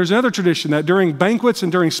in, and there's another tradition that during banquets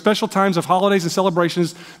and during special times of holidays and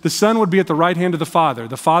celebrations, the son would be at the right hand of the father.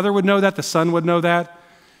 The father would know that. The son would know that.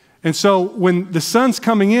 And so when the son's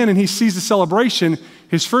coming in and he sees the celebration,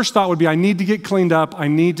 his first thought would be, I need to get cleaned up. I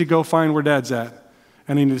need to go find where dad's at.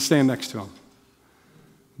 And I need to stand next to him.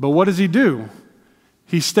 But what does he do?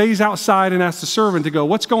 He stays outside and asks the servant to go,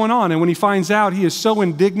 what's going on? And when he finds out, he is so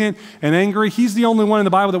indignant and angry. He's the only one in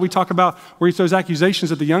the Bible that we talk about where he throws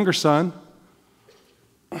accusations at the younger son.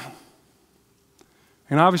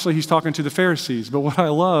 And obviously he's talking to the Pharisees. But what I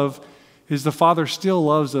love is the Father still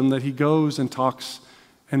loves them, that he goes and talks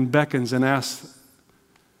and beckons and asks.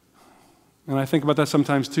 And I think about that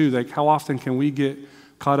sometimes too, how often can we get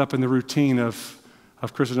caught up in the routine of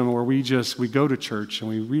Christendom where we go to church and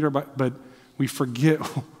we read our Bible, but we forget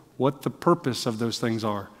what the purpose of those things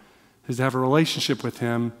are, is to have a relationship with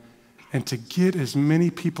him and to get as many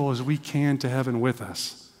people as we can to heaven with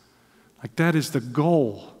us. That is the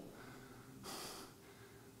goal.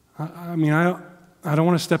 I don't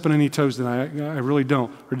want to step on any toes tonight. I really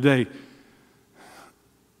don't, or today.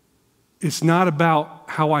 It's not about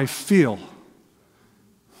how I feel,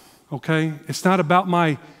 okay? It's not about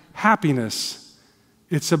my happiness.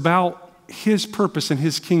 It's about his purpose and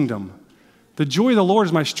his kingdom. The joy of the Lord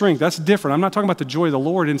is my strength. That's different. I'm not talking about the joy of the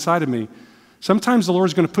Lord inside of me. Sometimes the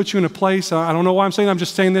Lord's going to put you in a place, I don't know why I'm saying, I'm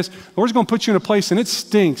just saying this. The Lord's going to put you in a place and it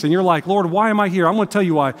stinks. And you're like, Lord, why am I here? I'm going to tell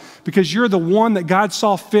you why. Because you're the one that God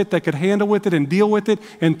saw fit that could handle with it and deal with it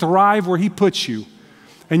and thrive where he puts you.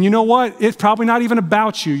 And you know what? It's probably not even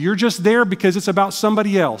about you. You're just there because it's about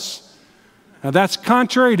somebody else. Now, that's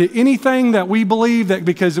contrary to anything that we believe, that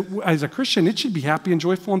because as a Christian, it should be happy and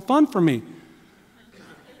joyful and fun for me.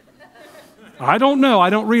 I don't know. I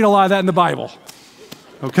don't read a lot of that in the Bible.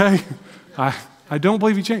 Okay? I don't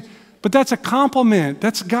believe you changed. But that's a compliment.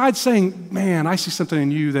 That's God saying, man, I see something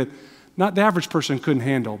in you that not the average person couldn't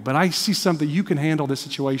handle, but I see something, you can handle this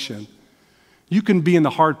situation. You can be in the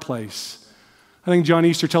hard place. I think John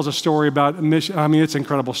Easter tells a story about a mission. I mean, it's an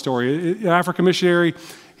incredible story. An African missionary,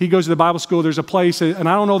 he goes to the Bible school. There's a place, and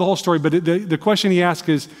I don't know the whole story, but the question he asks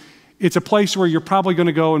is, it's a place where you're probably going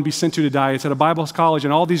to go and be sent to die. It's at a Bible college,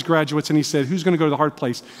 and all these graduates, and he said, who's going to go to the hard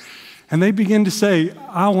place? And they begin to say,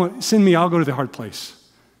 send me, I'll go to the hard place.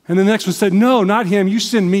 And the next one said, no, not him, you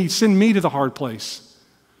send me to the hard place.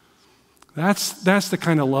 That's the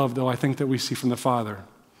kind of love, though, I think that we see from the Father.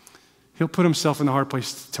 He'll put himself in the hard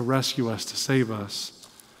place to rescue us, to save us.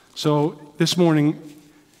 So this morning,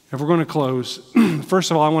 if we're going to close,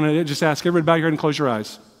 first of all, I want to just ask everybody bow your head and close your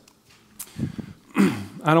eyes.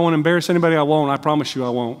 I don't want to embarrass anybody. I won't. I promise you I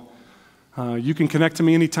won't. You can connect to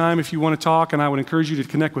me anytime if you want to talk, and I would encourage you to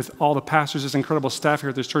connect with all the pastors, this incredible staff here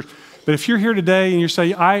at this church. But if you're here today and you're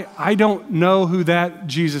saying, I don't know who that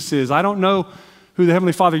Jesus is, I don't know who the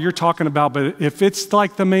Heavenly Father you're talking about, but if it's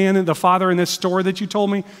like the man and the father in this story that you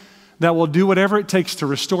told me, that will do whatever it takes to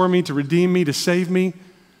restore me, to redeem me, to save me,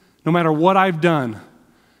 no matter what I've done.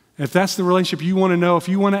 If that's the relationship you want to know, if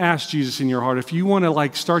you want to ask Jesus in your heart, if you want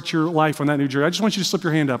to start your life on that new journey, I just want you to slip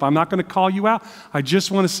your hand up. I'm not going to call you out. I just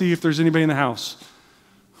want to see if there's anybody in the house.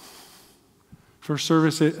 First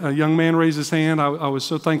service, a young man raised his hand. I was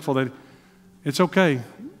so thankful that it's okay.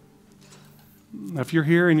 If you're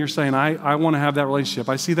here and you're saying, I want to have that relationship,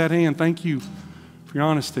 I see that hand. Thank you for your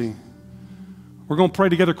honesty. We're going to pray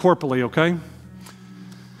together corporately, okay?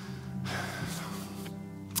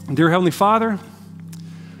 Dear Heavenly Father,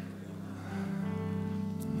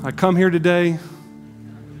 I come here today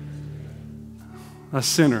a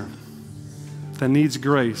sinner that needs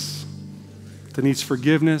grace, that needs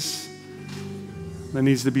forgiveness, that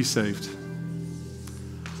needs to be saved.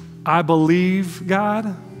 I believe,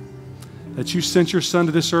 God, that you sent your Son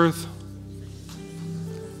to this earth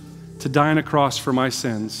to die on a cross for my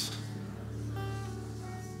sins.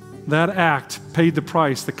 That act paid the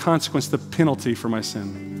price, the consequence, the penalty for my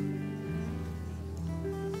sin.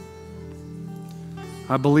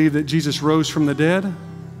 I believe that Jesus rose from the dead,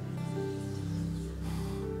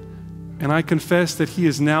 and I confess that he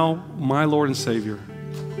is now my Lord and Savior.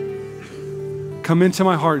 Come into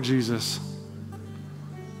my heart, Jesus.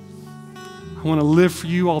 I want to live for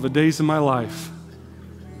you all the days of my life,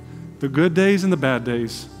 the good days and the bad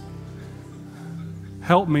days.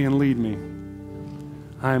 Help me and lead me.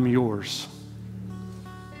 I am yours.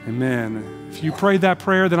 Amen. If you prayed that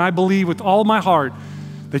prayer, then I believe with all my heart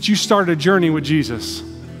that you started a journey with Jesus.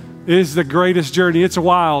 It is the greatest journey. It's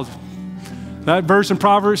wild. That verse in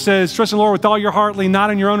Proverbs says, trust in the Lord with all your heart, lean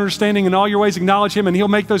not on your own understanding, in all your ways acknowledge him, and he'll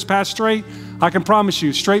make those paths straight. I can promise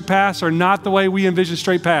you, straight paths are not the way we envision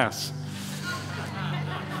straight paths.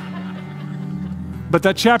 But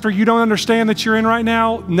that chapter you don't understand that you're in right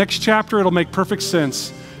now, next chapter, it'll make perfect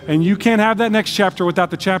sense. And you can't have that next chapter without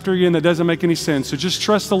the chapter you're in that doesn't make any sense. So just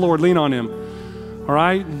trust the Lord, lean on him. All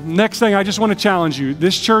right? Next thing, I just want to challenge you.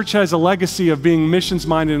 This church has a legacy of being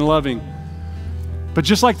missions-minded and loving. But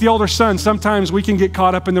just like the older son, sometimes we can get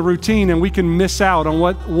caught up in the routine and we can miss out on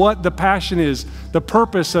what the passion is, the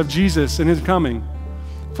purpose of Jesus and his coming.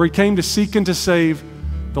 For he came to seek and to save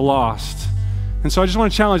the lost. And so I just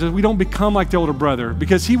want to challenge us, we don't become like the older brother,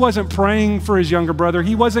 because he wasn't praying for his younger brother.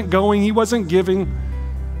 He wasn't going, he wasn't giving.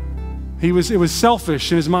 It was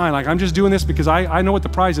selfish in his mind, like, I'm just doing this because I know what the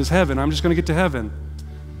prize is, heaven. I'm just going to get to heaven.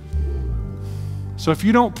 So if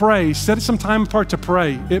you don't pray, set some time apart to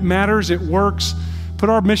pray. It matters, it works. Put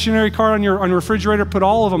our missionary card on your refrigerator, put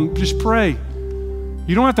all of them, just pray.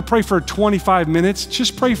 You don't have to pray for 25 minutes,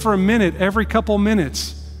 just pray for a minute every couple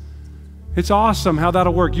minutes. It's awesome how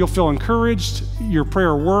that'll work. You'll feel encouraged, your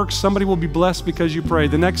prayer works, somebody will be blessed because you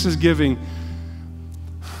prayed. The next is giving.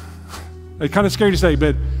 It's kind of scary to say,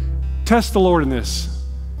 but test the Lord in this.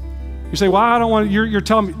 You say, well, I don't want, you're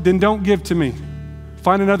telling me, then don't give to me.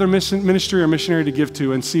 Find another ministry or missionary to give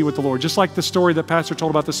to and see what the Lord, just like the story that Pastor told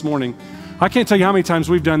about this morning. I can't tell you how many times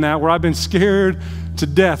we've done that where I've been scared to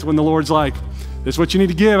death when the Lord's like, this is what you need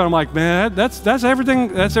to give. And I'm like, man, that's everything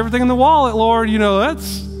in the wallet, Lord. You know,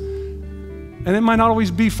 and it might not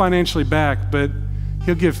always be financially back, but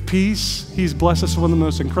he'll give peace. He's blessed us with one of the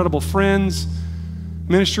most incredible friends,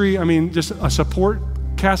 ministry. I mean, just a support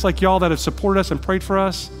cast like y'all that have supported us and prayed for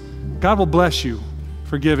us. God will bless you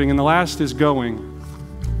for giving. And the last is going.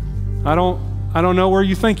 I don't know where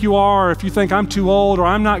you think you are, or if you think I'm too old or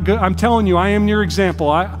I'm not good. I'm telling you, I am your example.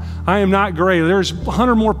 I am not great. There's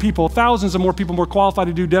 100 more people, thousands of more people more qualified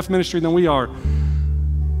to do deaf ministry than we are.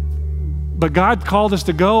 But God called us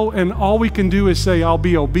to go, and all we can do is say, I'll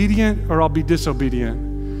be obedient or I'll be disobedient.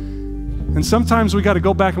 And sometimes we got to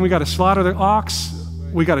go back and we got to slaughter the ox,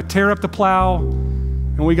 we got to tear up the plow,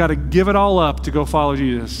 and we got to give it all up to go follow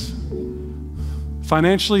Jesus.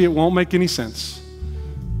 Financially, it won't make any sense,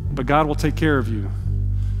 but God will take care of you.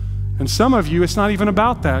 And some of you, it's not even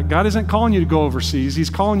about that. God isn't calling you to go overseas. He's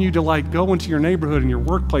calling you to go into your neighborhood and your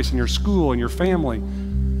workplace and your school and your family.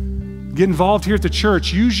 Get involved here at the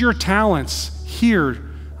church. Use your talents here.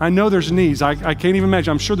 I know there's needs. I can't even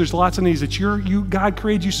imagine. I'm sure there's lots of needs that God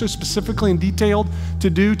created you so specifically and detailed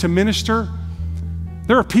to minister.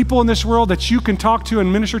 There are people in this world that you can talk to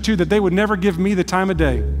and minister to that they would never give me the time of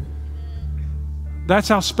day. That's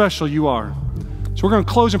how special you are. So we're going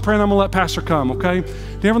to close in prayer, and I'm going to let Pastor come, okay?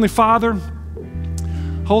 Dear Heavenly Father,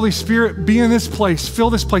 Holy Spirit, be in this place. Fill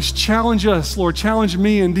this place. Challenge us, Lord. Challenge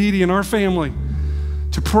me and Dee Dee and our family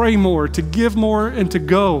to pray more, to give more, and to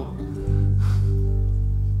go.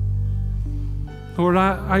 Lord,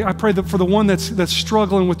 I pray that for the one that's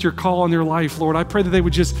struggling with your call in their life, Lord, I pray that they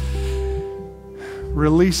would just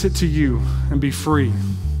release it to you and be free.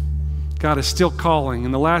 God is still calling.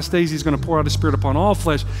 In the last days, he's going to pour out his Spirit upon all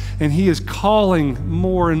flesh, and he is calling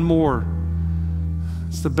more and more.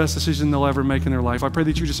 It's the best decision they'll ever make in their life. I pray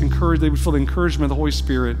that you just they would feel the encouragement of the Holy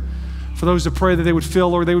Spirit. For those that pray, that they would feel,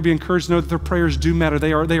 Lord, they would be encouraged to know that their prayers do matter.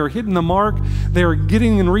 They are hitting the mark. They are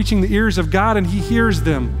getting and reaching the ears of God, and he hears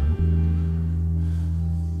them.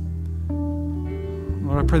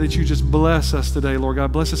 Lord, I pray that you just bless us today, Lord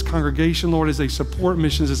God. Bless this congregation, Lord, as they support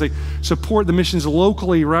missions, as they support the missions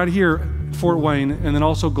locally right here at Fort Wayne, and then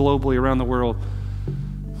also globally around the world.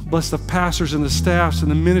 Bless the pastors and the staffs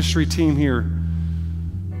and the ministry team here.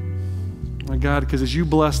 My God, because as you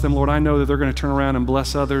bless them, Lord, I know that they're going to turn around and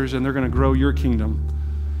bless others, and they're going to grow your kingdom.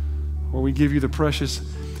 Lord, we give you the precious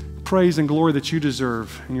praise and glory that you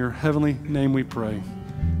deserve. In your heavenly name we pray.